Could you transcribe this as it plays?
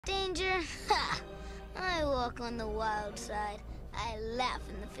Danger? Ha! I walk on the wild side. I laugh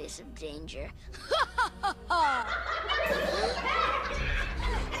in the face of danger.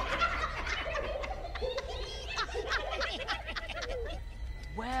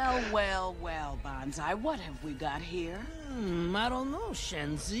 Well, Bonsai, what have we got here? I don't know,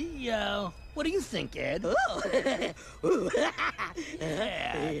 Shenzi. What do you think, Ed?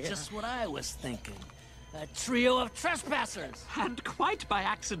 Yeah, just what I was thinking. A trio of trespassers. And quite by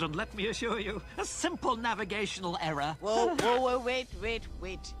accident, let me assure you. A simple navigational error. Whoa, wait.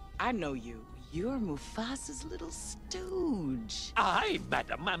 I know you. You're Mufasa's little stooge. I,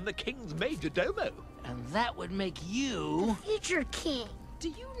 madam, am the king's major domo. And that would make you... Future king. Do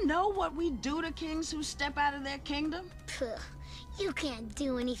you know what we do to kings who step out of their kingdom? Puh. You can't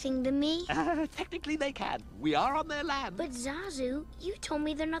do anything to me. Technically they can. We are on their land. But Zazu, you told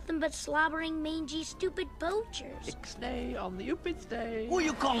me they're nothing but slobbering, mangy, stupid poachers. Ixnay on the Upid Who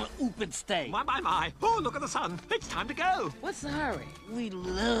you calling Oopid Stay? My. Oh, look at the sun. It's time to go. What's the hurry? We'd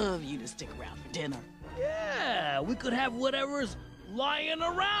love you to stick around for dinner. Yeah, we could have whatever's lying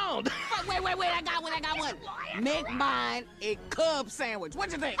around. Wait, I got one. Make mine a cub sandwich.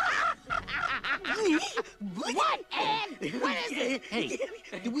 What you think? What, Ed? What is it? Hey,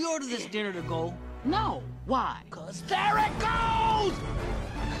 did we order this dinner to go? No. Why? 'Cause there it goes!